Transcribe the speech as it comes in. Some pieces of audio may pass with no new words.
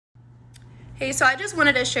Hey, so I just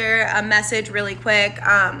wanted to share a message really quick.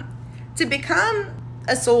 To become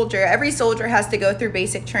a soldier, every soldier has to go through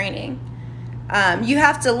basic training. You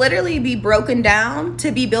have to literally be broken down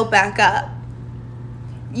to be built back up.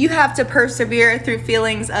 You have to persevere through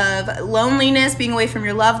feelings of loneliness, being away from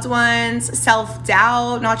your loved ones,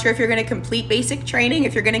 self-doubt, not sure if you're going to complete basic training,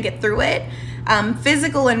 if you're going to get through it,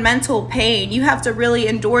 physical and mental pain. You have to really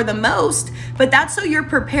endure the most, but that's so you're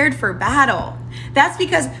prepared for battle. That's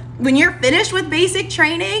because when you're finished with basic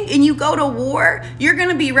training and you go to war, you're going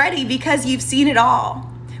to be ready because you've seen it all.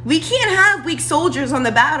 We can't have weak soldiers on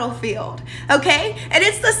the battlefield, okay? And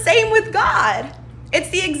it's the same with God. It's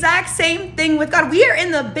the exact same thing with God. We are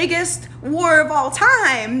in the biggest war of all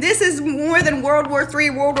time. This is more than World War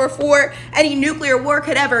III, World War IV, any nuclear war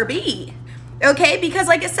could ever be. Okay? Because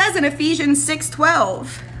like it says in Ephesians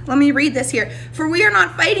 6:12, let me read this here. For we are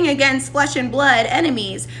not fighting against flesh and blood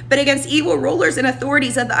enemies, but against evil rulers and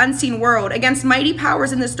authorities of the unseen world, against mighty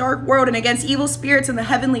powers in this dark world, and against evil spirits in the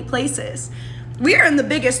heavenly places. We are in the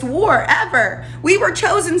biggest war ever. We were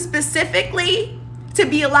chosen specifically to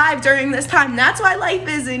be alive during this time. That's why life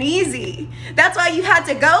isn't easy. That's why you had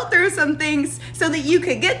to go through some things so that you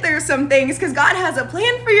could get through some things, because God has a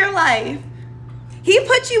plan for your life. He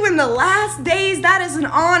put you in the last days. That is an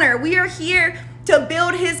honor. We are here to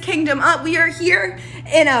build his kingdom up. We are here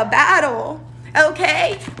in a battle.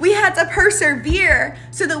 Okay? We had to persevere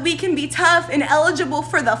so that we can be tough and eligible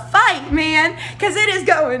for the fight, man, because it is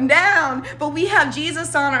going down. But we have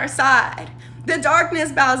Jesus on our side. The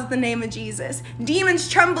darkness bows at the name of Jesus. Demons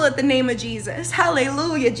tremble at the name of Jesus.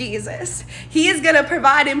 Hallelujah, Jesus. He is going to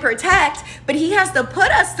provide and protect, but he has to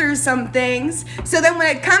put us through some things so that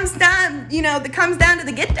when it comes down, it comes down to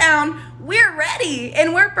the get down, we're ready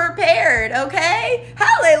and we're prepared, okay?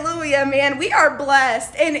 Hallelujah, man. We are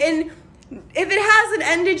blessed. And if it hasn't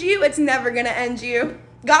ended you, it's never going to end you.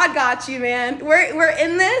 God got you, man. We're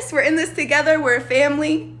in this. We're in this together. We're a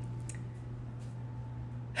family.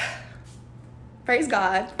 Praise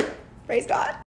God. Praise God.